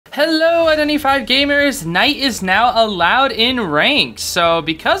Hello Identified Gamers, Knight is now allowed in ranks, so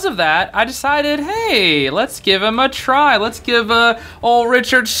because of that, I decided, hey, let's give him a try. Let's give old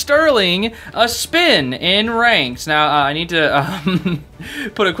Richard Sterling a spin in ranks. Now, I need to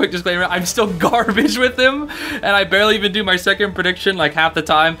put a quick disclaimer, I'm still garbage with him, and I barely even do my second prediction like half the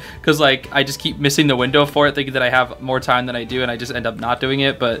time, because like, I just keep missing the window for it, thinking that I have more time than I do, and I just end up not doing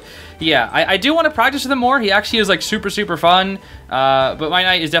it, but yeah, I do want to practice with him more. He actually is like super fun, but my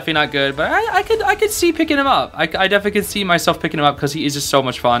Knight is definitely not good, but I could see picking him up. I definitely could see myself picking him up because he is just so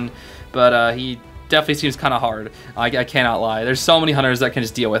much fun, but he definitely seems kind of hard. I cannot lie. There's so many hunters that can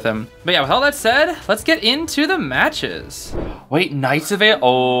just deal with him. But yeah, with all that said, let's get into the matches. Wait, Knight's available.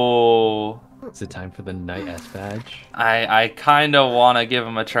 Oh. Is it time for the Knight S badge? I kind of want to give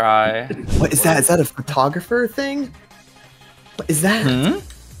him a try. What is that? Is that a photographer thing? What is that?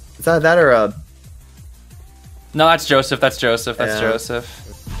 Is that or a... No, that's Joseph. That's Joseph. That's Yeah. Joseph.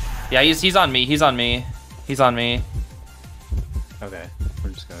 Yeah, he's on me. He's on me. He's on me. Okay, we're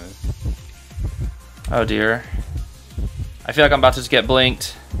just gonna... Oh dear. I feel like I'm about to just get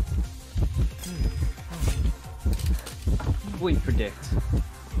blinked. We predict.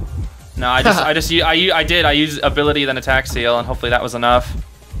 No, I used ability then attack seal, and hopefully that was enough.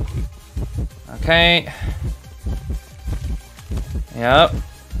 Okay. Yep.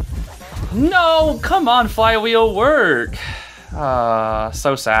 No, come on, flywheel, work.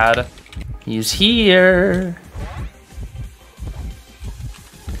 So sad. He's here.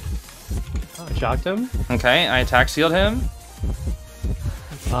 Shocked him. Okay, I attack sealed him.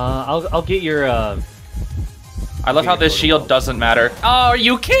 I'll get your I love how this shield doesn't matter. Oh, are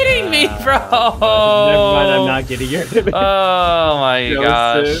you kidding me, bro? Never mind, I'm not getting your Oh my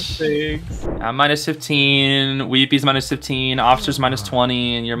gosh. Thanks. I'm minus 15, Weepy's minus 15, Officer's minus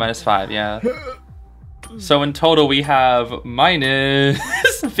 20, and you're minus 5, yeah. So in total, we have minus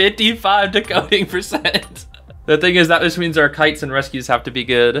 55 decoding percent. The thing is that this means our kites and rescues have to be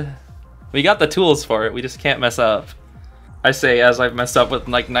good. We got the tools for it, we just can't mess up. I say as I've messed up with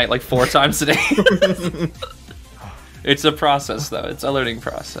like Knight like 4 times today. It's a process though, it's a learning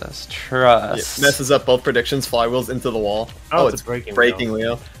process. Trust. Yeah, messes up both predictions, flywheels into the wall. Oh, it's breaking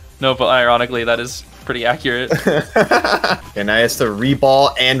Leo. No, but ironically, that is pretty accurate. And I has to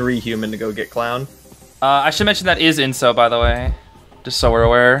reball and rehuman to go get clown. I should mention that is inso, by the way. Just so we're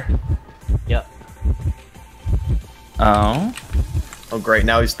aware. Yep. Oh. Oh great,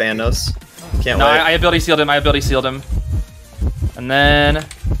 now he's Thanos. Can't No, wait. I ability sealed him, I ability sealed him. And then...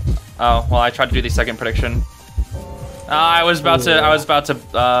 Oh, well, I tried to do the second prediction. I was about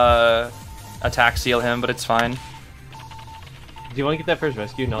to attack seal him, but it's fine. Do you want to get that first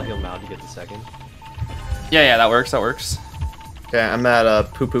rescue and I'll heal Mal to get the second? Yeah, that works, that works. Okay, I'm at a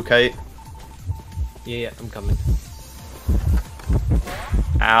poo-poo kite. Yeah, I'm coming.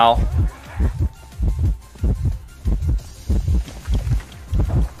 Ow.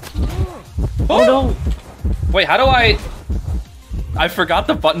 Oh no! Wait, how do I forgot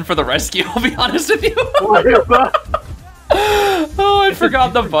the button for the rescue, I'll be honest with you. Oh, I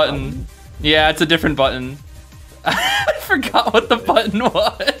forgot the button. Yeah, it's a different button. I forgot what the button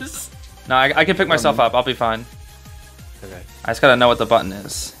was. No, I can pick myself up. I'll be fine. Okay. I just gotta know what the button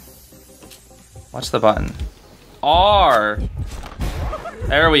is. What's the button? R.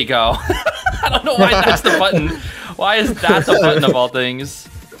 There we go. I don't know why that's the button. Why is that the button of all things?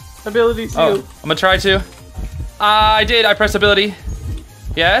 Ability Oh, seal. I'm gonna try to. I did. I pressed ability.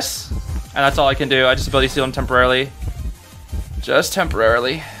 Yes. And that's all I can do. I just ability seal him temporarily. Just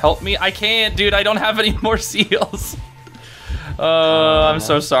temporarily. Help me. I can't, dude. I don't have any more seals. Oh, I'm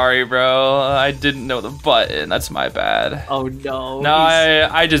so sorry, bro. I didn't know the button. That's my bad. Oh no. No,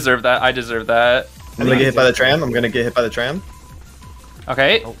 I deserve that. I deserve that. I'm gonna get hit by the tram. I'm gonna get hit by the tram.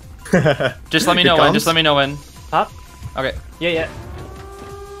 Okay. Oh. Just let me Here know when. comes. Just let me know when. Hop. Okay. Yeah.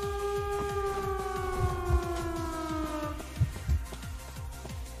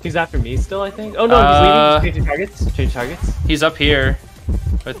 He's after me still, I think. Oh no, he's leaving. He's changing targets. Change targets. He's up here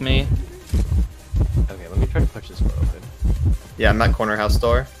with me. Okay, let me try to push this door open. Yeah, I'm at corner house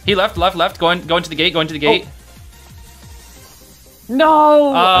door. He left. Going to the gate. Going to the gate.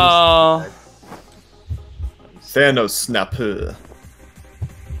 No! Oh. Thanos snap. Zeez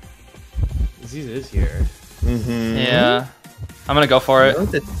is here. Yeah. I'm gonna go for it. No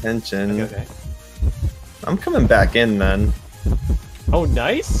detention. Okay. I'm coming back in then. Oh,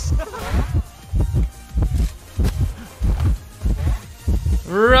 nice!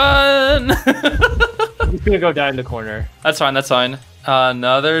 Run! He's gonna go die in the corner. That's fine, that's fine.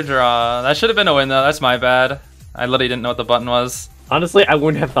 Another draw. That should have been a win though, that's my bad. I literally didn't know what the button was. Honestly, I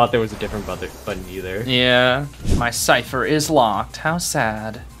wouldn't have thought there was a different button either. Yeah. My cipher is locked. How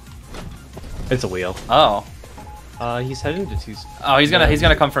sad. It's a wheel. Oh. He's heading to 2. Oh, he's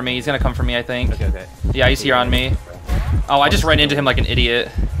gonna come for me. He's gonna come for me, I think. Okay. Yeah, he's here on me. Oh, I just ran into him like an idiot.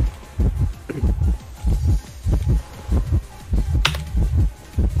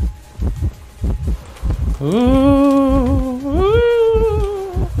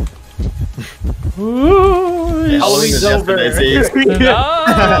 Halloween's yesterday, Zeez.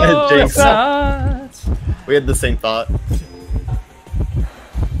 No, Jinx. it's not. We had the same thought.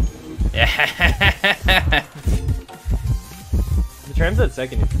 The tram's at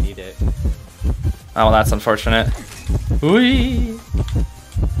second if you need it. Oh, well, that's unfortunate. Whee!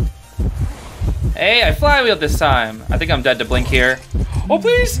 Hey, I flywheeled this time. I think I'm dead to blink here. Oh,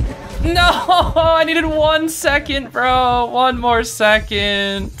 please! No! I needed 1 second, bro. 1 more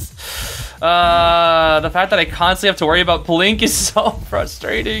second. The fact that I constantly have to worry about blink is so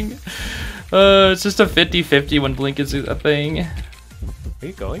frustrating. It's just a 50-50 when blink is a thing. Are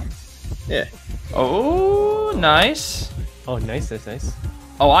you going? Yeah. Oh, nice. Oh, nice.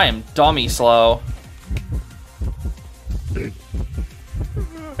 Oh, I am dummy slow.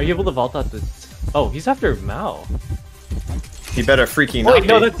 Are you able to vault out the... Oh, he's after Mal. He better freaking Wait,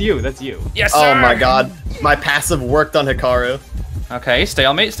 no, be. that's you. Yes, sir! Oh my god. My passive worked on Hikaru. Okay,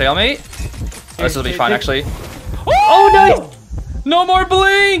 stalemate. Oh, this will be fine, actually. Oh, nice! No more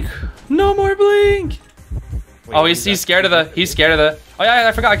blink! No more blink! Wait, Oh, he's scared of the... Oh, yeah,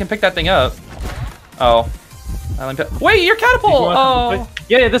 I forgot I can pick that thing up. Oh. Wait, your catapult! Oh!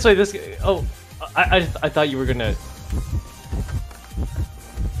 Yeah, this way. Oh, I thought you were gonna...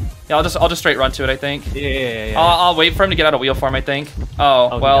 Yeah, I'll just straight run to it, I think. Yeah. I'll wait for him to get out of wheel form, I think.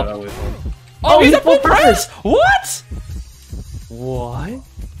 Oh, well... Oh, he's at full press! What? What?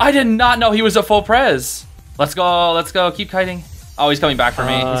 I did not know he was at full press. Let's go, keep kiting. Oh, he's coming back for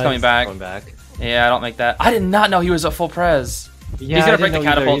me. He's coming back. Yeah, I don't make that. I did not know he was at full press. Yeah, he's gonna break the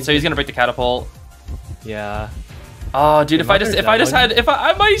catapult, so he's gonna break the catapult. Yeah. Oh, dude, if my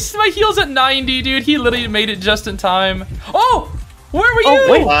heal's at 90, dude, he literally made it just in time. Oh, where were you?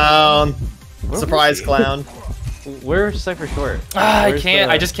 Oh, wait. Clown. Surprise clown. Where's Cypher Short? I can't.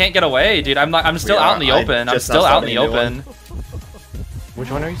 I just can't get away, dude. I'm still out in the open. I'm still out in the open.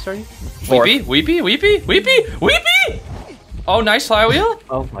 Which one are you starting? Weepy. Oh, nice flywheel.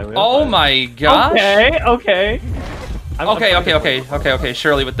 Oh, flywheel. Oh my gosh. Okay. Okay.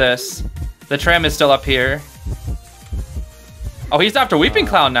 Surely with this, the tram is still up here. Oh, he's after Weeping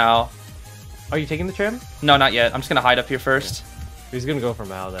Clown now. Are you taking the tram? No, not yet. I'm just gonna hide up here first. He's gonna go for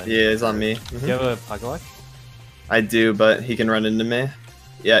Mal then. Yeah, he's on me. Do you have a pocket watch? I do, but he can run into me.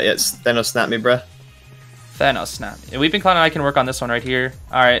 Yeah, it's Thanos snap me, bruh. Thanos snap. Weeping Clown and I can work on this one right here.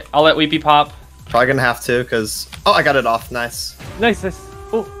 All right, I'll let Weepy pop. Probably gonna have to, cause I got it off. Nice. Nice.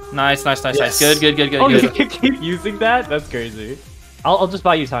 Oh, nice. Yes. Good. Oh, you can keep using that? That's crazy. I'll just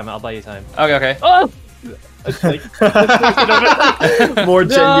buy you time. Okay. Oh. More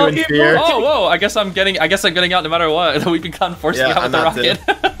genuine fear. Oh, whoa! I guess I'm getting out no matter what. The Weeping Clown forced me out with the rocket.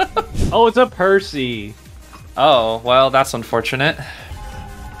 Oh, it's a Percy. Oh, well, that's unfortunate.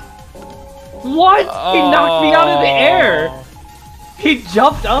 What? He knocked me out of the air. He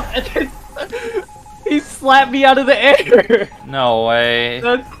jumped up and then he slapped me out of the air. No way.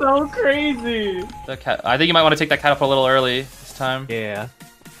 That's so crazy. I think you might want to take that catapult a little early this time. Yeah.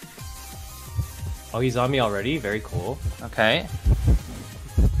 Oh, he's on me already. Very cool. Okay.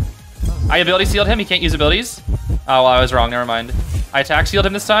 I ability sealed him. He can't use abilities. Oh, well, I was wrong. Never mind. I attack sealed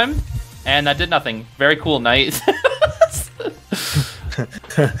him this time, and that did nothing. Very cool, knight.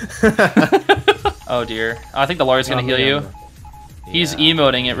 Oh dear. I think the lawyer's gonna heal you. Yeah. He's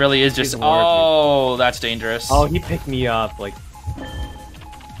emoting. It really is just. Oh, that's dangerous. Oh, he picked me up like.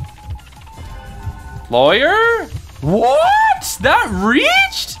 Lawyer? What? That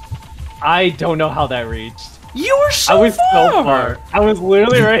reached? I don't know how that reached. You were so far. I was so far. I was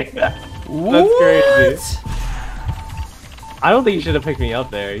literally right there. That's crazy. I don't think you should have picked me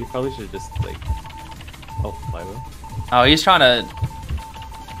up there. You probably should have just like. Oh, Malva. Oh, he's trying to.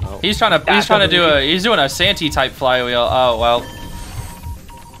 Oh. He's doing a Santi type flywheel. Oh well.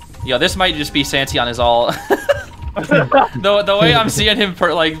 Yo, this might just be Santi on his all. the way I'm seeing him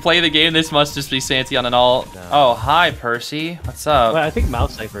play the game, this must just be Santi on an all. No. Oh, hi Percy. What's up? Well, I think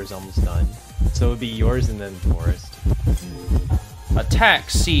Mouse Cypher is almost done. So it would be yours and then Forest. Attack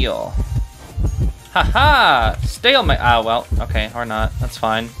seal. Haha! Stalemate. Ah, well, okay, or not. That's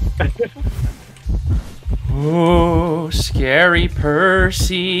fine. Ooh, scary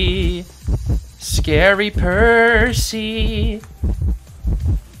Percy. Scary Percy.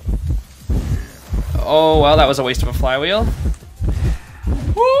 Oh, well, that was a waste of a flywheel.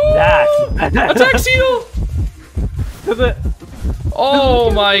 Woo! That. Attack seal!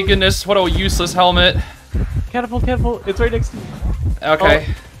 Oh my goodness, what a useless helmet. Catapult, catapult. It's right next to me. Okay.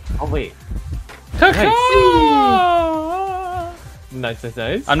 Oh wait. Nice, nice,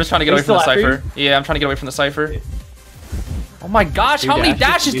 nice. I'm just trying to get away from the Cypher. Yeah, I'm trying to get away from the Cypher. Oh my gosh, how many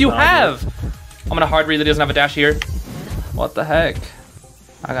dashes do you have? I'm gonna hard read that he doesn't have a dash here. What the heck?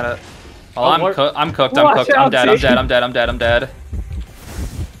 I gotta... Oh, I'm cooked, I'm cooked. I'm dead, I'm dead.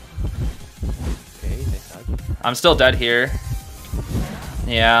 Okay, nice. I'm still dead here.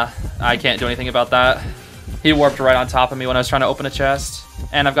 Yeah, I can't do anything about that. He warped right on top of me when I was trying to open a chest.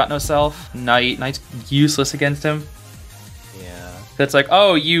 And I've got no self. Knight's useless against him. Yeah. It's like,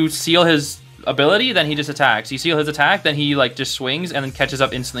 oh, you seal his ability, then he just attacks. You seal his attack, then he like just swings and then catches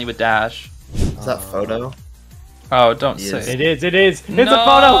up instantly with dash. Is that photo? Oh, don't say. It is. It's no!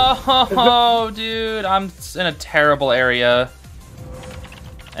 a photo. Oh, dude, I'm in a terrible area.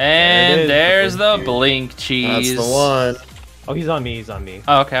 And there's the blink cheese. That's the one. Oh, he's on me.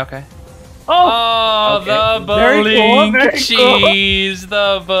 Oh, okay. Oh, okay. The blink cheese.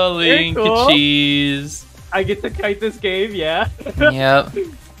 The blink cheese. I get to kite this game, yeah. Yep.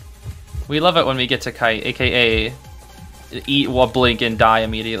 We love it when we get to kite, aka eat while blink and die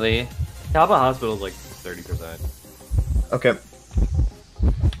immediately. Kalba Hospital's like 30%. Okay.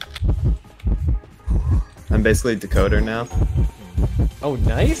 I'm basically decoder now. Oh,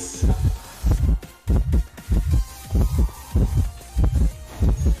 nice.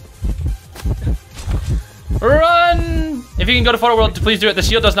 Run! If you can go to Photo World, please do it. The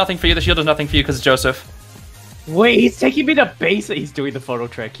shield does nothing for you. The shield does nothing for you because it's Joseph. Wait, he's taking me to base. He's doing the photo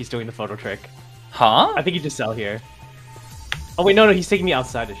trick. Huh? I think he just sell here. Oh wait, no, he's taking me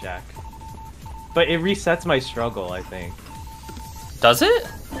outside the shack. But it resets my struggle, I think. Does it?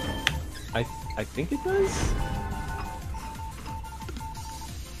 I think it does.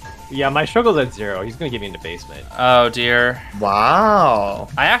 Yeah, my struggle's at 0. He's gonna get me in the basement. Oh dear. Wow.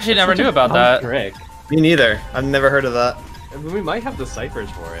 I actually never knew about that. Trick. Me neither. I've never heard of that. We might have the ciphers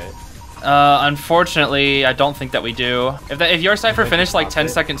for it. Unfortunately, I don't think that we do. If your cipher finished like 10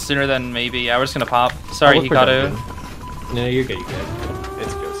 seconds sooner, then maybe. Yeah, we're just gonna pop. Sorry, Hikaru. No, you're good.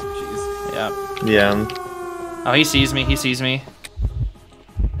 It's Joseph cheese. Yeah. Yeah. Oh, he sees me.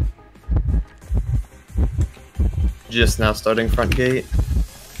 Just now starting front gate.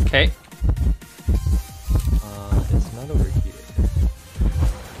 Okay. It's not over here.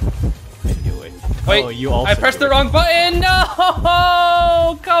 I knew it. Wait, oh, you also I pressed the wrong button.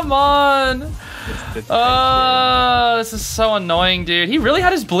 No, come on. This is so annoying, dude. He really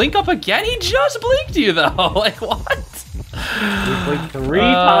had his blink up again. He just blinked you though. Like what? He blinked 3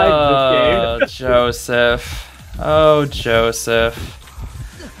 times this game. Joseph. Oh, Joseph.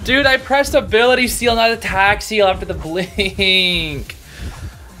 Dude, I pressed ability seal, not attack seal after the blink.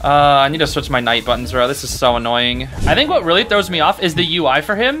 I need to switch my night buttons, bro. This is so annoying. I think what really throws me off is the UI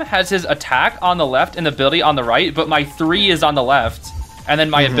for him has his attack on the left and ability on the right, but my 3 is on the left. And then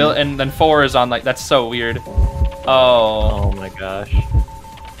my ability, and then 4 is on like, that's so weird. Oh my gosh.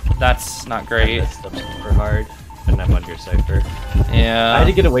 That's not great. That stuff's super hard. And I'm under Cypher. Yeah. I had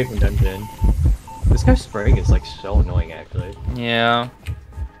to get away from dungeon. This guy's spraying is like so annoying actually. Yeah.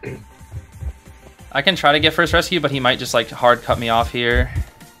 I can try to get first rescue, but he might just like hard cut me off here.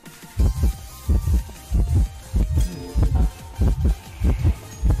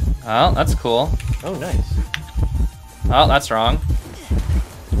 Oh, that's cool. Oh, nice. Oh, that's wrong.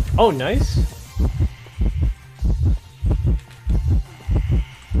 Oh, nice.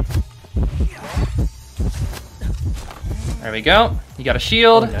 There we go. You got a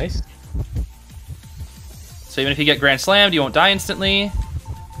shield. Oh, nice. So even if you get Grand Slammed, you won't die instantly.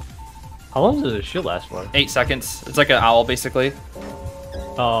 How long does the shield last for? 8 seconds. It's like an owl, basically.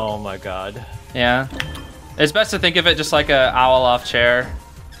 Oh my god. Yeah. It's best to think of it just like a owl off chair.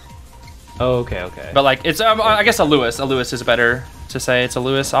 Oh, okay. But like, it's, I guess a Lewis. A Lewis is better to say. It's a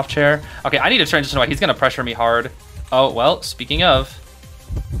Lewis off chair. Okay, I need to transition away. He's going to pressure me hard. Oh, well, speaking of.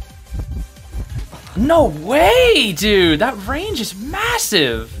 No way, dude. That range is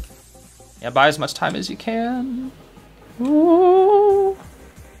massive. Yeah, buy as much time as you can. Ooh.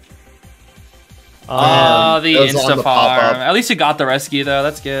 The insta-farm. At least you got the rescue, though.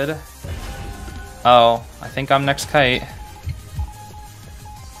 That's good. Oh, I think I'm next kite.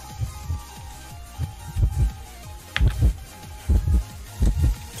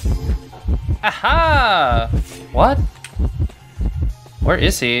 Aha! What? Where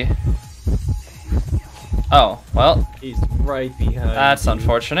is he? Oh, well. He's right behind. That's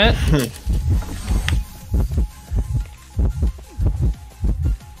unfortunate.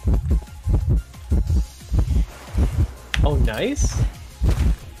 Oh, nice.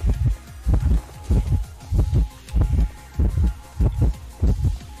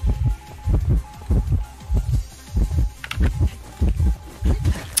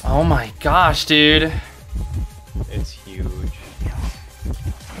 Oh my gosh, dude. It's huge.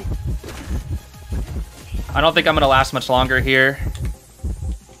 I don't think I'm gonna last much longer here.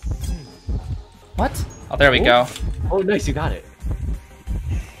 What? Oh, there we go. Oh, nice, you got it.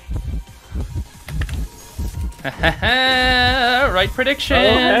 Right predictions.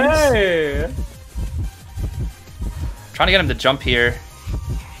 Oh, hey. Trying to get him to jump here.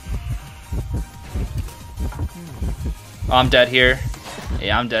 Oh, I'm dead here.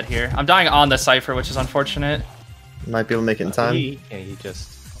 Yeah, I'm dead here. I'm dying on the Cypher, which is unfortunate. Might be able to make it in time. He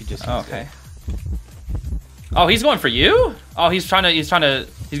just. Oh, okay. Oh, he's going for you? Oh, he's going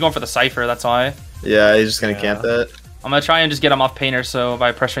for the Cypher, that's why. Yeah, he's just gonna camp it. I'm gonna try and just get him off Painter, so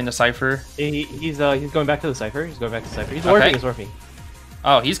by pressuring the Cypher. He's going back to the Cypher. He's going back to the Cypher. He's warping. He's warping.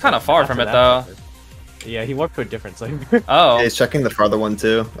 Oh, he's kind of far from it though. Yeah, he warped to a different Cypher. Oh. Yeah, he's checking the farther one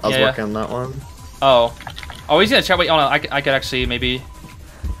too. I was Yeah. working on that one. Oh. Oh, he's gonna check. Wait, oh no, I could actually maybe.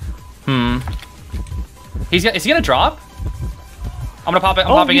 Is he gonna drop? I'm gonna pop it. I'm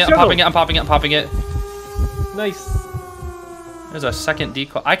popping it. I'm popping it. I'm popping it. I'm popping it. Nice. There's a second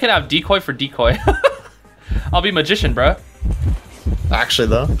decoy. I can have decoy for decoy. I'll be magician, bro. Actually,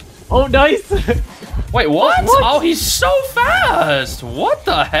 though. Oh, nice. Wait, what? Oh, he's so fast. What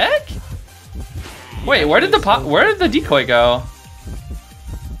the heck? Wait, where did the decoy go?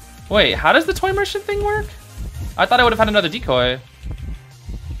 Wait, how does the toy merchant thing work? I thought I would have had another decoy.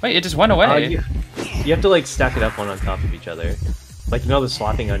 Wait, it just went away. You have to like stack it up one on top of each other. Like, you know the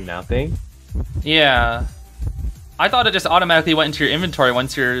swapping on now thing? Yeah. I thought it just automatically went into your inventory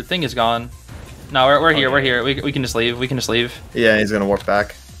once your thing is gone. No, we're here. Yeah. We're here. We can just leave. We can just leave. Yeah, he's gonna warp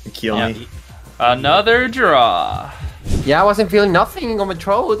back and kill me. Another draw. Yeah, I wasn't feeling nothing on my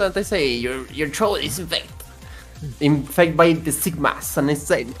throat, and they say your throat is infected by the Sigmas, and I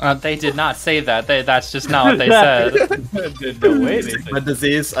said They did not say that. That's just not what they said. No way. They My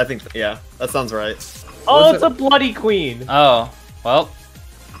disease, I think, yeah, that sounds right. Oh, it's a bloody queen. Oh, well,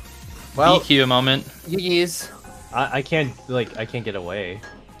 well, DQ moment. yes. I can't get away.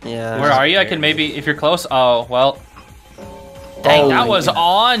 Yeah. Where are you? I can maybe, if you're close. Oh, well. Dang, that was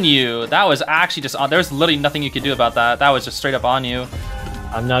on you. That was actually just on. There's literally nothing you could do about that. That was just straight up on you.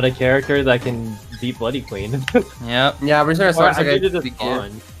 I'm not a character that can beat bloody queen. Yep. Yeah, Prisoner sucks I needed again. to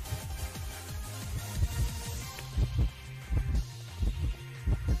spawn.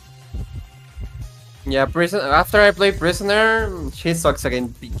 Yeah, Prisoner. After I play Prisoner, she sucks again.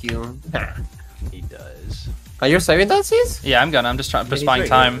 PQ. He does. Are you saving that, Zeez? Yeah, I'm gonna. I'm just he's buying right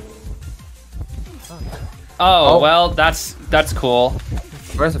time. here. Oh, well, that's cool.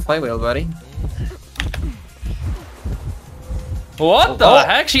 Where's the flywheel, buddy? What the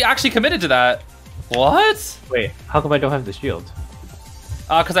heck? She actually committed to that. What? Wait, how come I don't have the shield?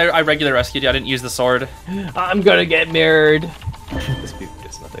 Because I regular rescued you. I didn't use the sword. I'm gonna get mirrored. The speed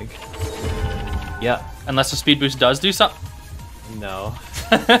boost, nothing. Yeah. Unless the speed boost does do something. No.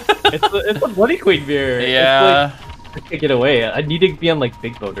 it's a bloody queen mirror. Yeah. It's like, I can't get away. I need to be on like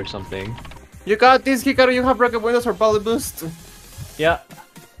big boat or something. You got this, Hikaru. You have broken windows or poly boost. Yeah.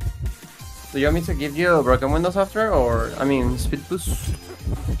 Do you want me to give you broken windows after, or I mean speed boost?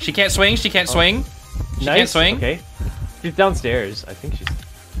 She can't swing. She can't swing. She can't swing. Okay. She's downstairs. I think she's.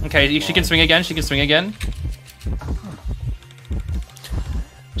 Okay, she can swing again. She can swing again.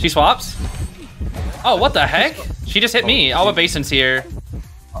 She swaps. Oh, what the heck? She just hit me. Oh, what basin's here?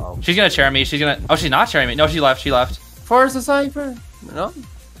 Oh. She's gonna chair me. She's gonna. Oh, she's not chairing me. No, she left. She left. Force the Cypher. No.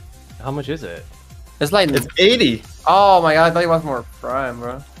 How much is it? It's like. It's 80. Oh my god, I thought it was more prime,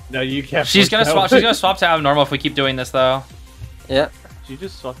 bro. No, you can't. She's push gonna that swap. one. She's gonna swap to abnormal if we keep doing this, though. Yeah. She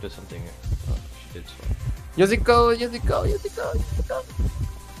just swapped to something. Oh, she did swap. Use it go, use it go, use it go, use it go.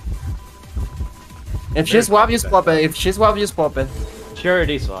 If she swap, you swap it. If she swap, you swap it. She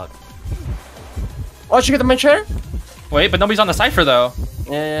already swapped. Oh, she got my chair? Wait, but nobody's on the cipher though.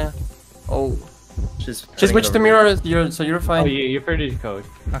 Yeah. Oh. She's She switched to mirror, so you're fine. Oh, you printed the code.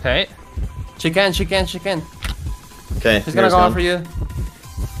 Okay. She can. Okay. She's gonna go on for you.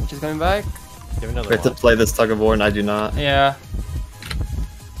 She's coming back. Give another We have to one. play this tug of war, and I do not. Yeah.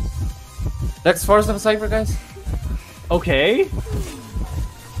 Next force of a Cypher, guys. Okay.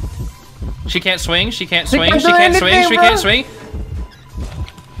 She can't swing. She can't She swing. can't She do can't swing. anything, She bro. can't swing.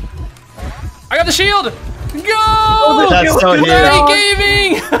 I got the shield. Go! That's so Night huge.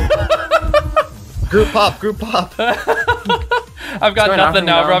 gaming. Group pop, group pop. I've got Going nothing after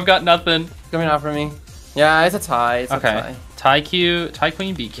now, me bro. now. I've got nothing. Coming after me. Yeah, it's a tie. It's a Okay. tie. Tie Q, tie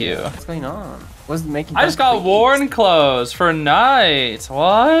queen BQ. What's going on? What's making? I just got worn clothes for night.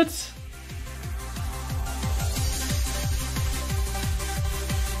 What?